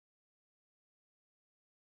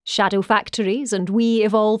Shadow Factories and We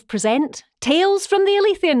Evolve present Tales from the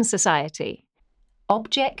Aletheian Society.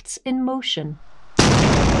 Objects in Motion.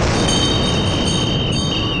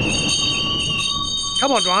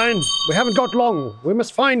 Come on, Ryan. We haven't got long. We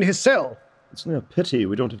must find his cell. It's only a pity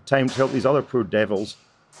we don't have time to help these other poor devils.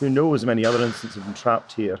 Who knows how many other instances have been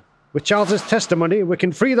trapped here. With Charles's testimony, we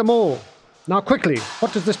can free them all. Now quickly,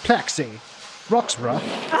 what does this plaque say? Roxburgh?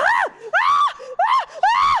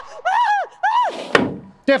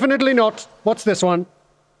 Definitely not. What's this one?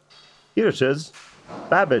 Here it is.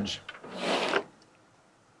 Babbage.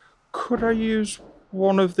 Could I use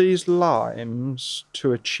one of these limes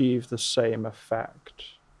to achieve the same effect?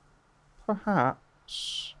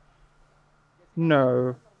 Perhaps.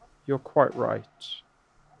 No, you're quite right.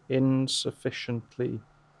 Insufficiently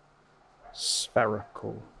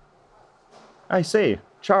spherical. I say,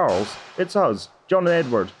 Charles, it's us, John and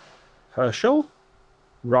Edward. Herschel?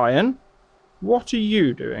 Ryan? What are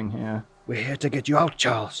you doing here? We're here to get you out,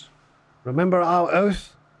 Charles. Remember our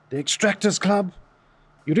oath? The Extractors Club?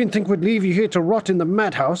 You didn't think we'd leave you here to rot in the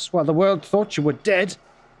madhouse while the world thought you were dead?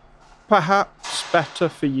 Perhaps better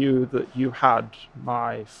for you that you had,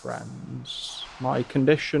 my friends. My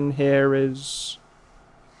condition here is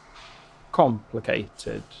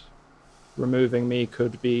complicated. Removing me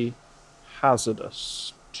could be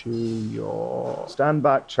hazardous to your... Stand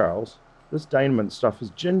back, Charles. This Dynamite stuff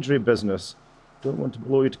is gingery business. Don't want to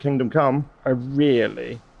blow you to kingdom come. I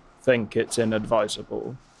really think it's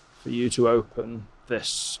inadvisable for you to open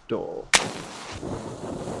this door.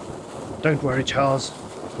 Don't worry, Charles.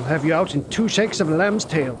 We'll have you out in 2 shakes of a lamb's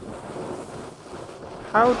tail.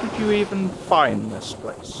 How did you even find this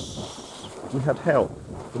place? We had help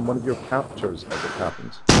from one of your captors, as it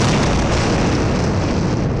happens.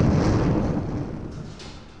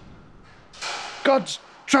 God's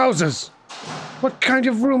trousers! What kind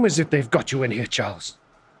of room is it they've got you in here, Charles?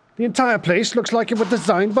 The entire place looks like it was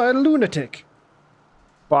designed by a lunatic.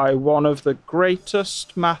 By one of the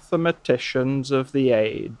greatest mathematicians of the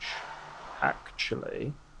age,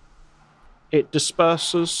 actually. It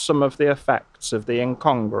disperses some of the effects of the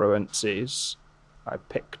incongruencies I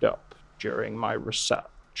picked up during my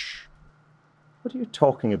research. What are you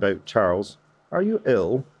talking about, Charles? Are you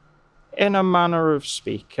ill? In a manner of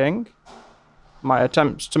speaking, my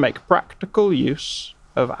attempts to make practical use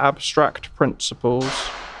of abstract principles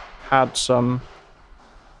had some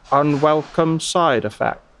unwelcome side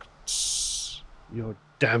effects. Your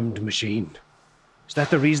damned machine. Is that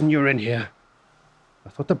the reason you're in here? I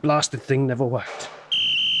thought the blasted thing never worked.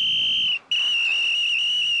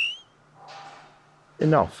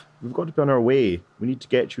 Enough. We've got to be on our way. We need to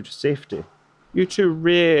get you to safety. You two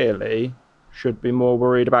really should be more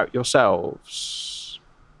worried about yourselves.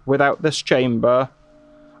 Without this chamber,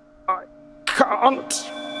 I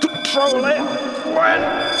can't control it when...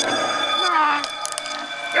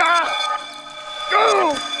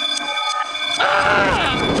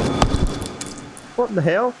 What in the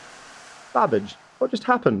hell? Babbage, what just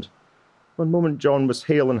happened? One moment John was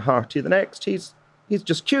hale and hearty, the next he's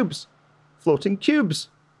just cubes. Floating cubes.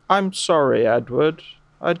 I'm sorry, Edward.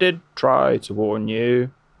 I did try to warn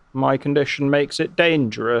you. My condition makes it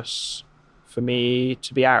dangerous for me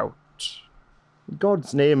to be out. In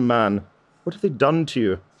God's name, man. What have they done to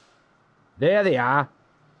you? There they are.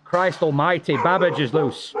 Christ almighty, Babbage is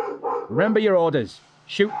loose. Remember your orders.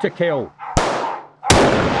 Shoot to kill.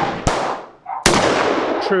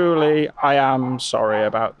 Truly, I am sorry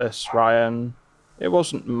about this, Ryan. It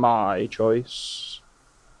wasn't my choice.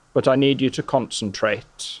 But I need you to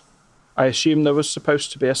concentrate. I assume there was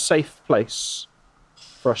supposed to be a safe place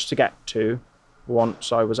for us to get to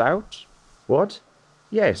once I was out. What?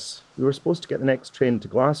 Yes, we were supposed to get the next train to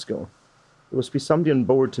Glasgow. There was to be somebody on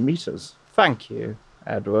board to meet us. Thank you,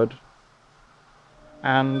 Edward.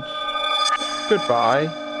 And goodbye.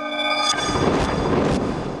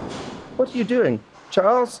 What are you doing?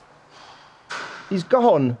 Charles? He's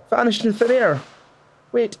gone, vanished in thin air.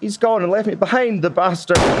 Wait, he's gone and left me behind, the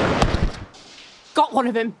bastard. Got one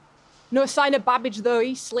of him. No sign of Babbage, though.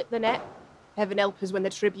 He slipped the net. Heaven help us when the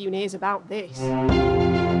Tribune hears about this.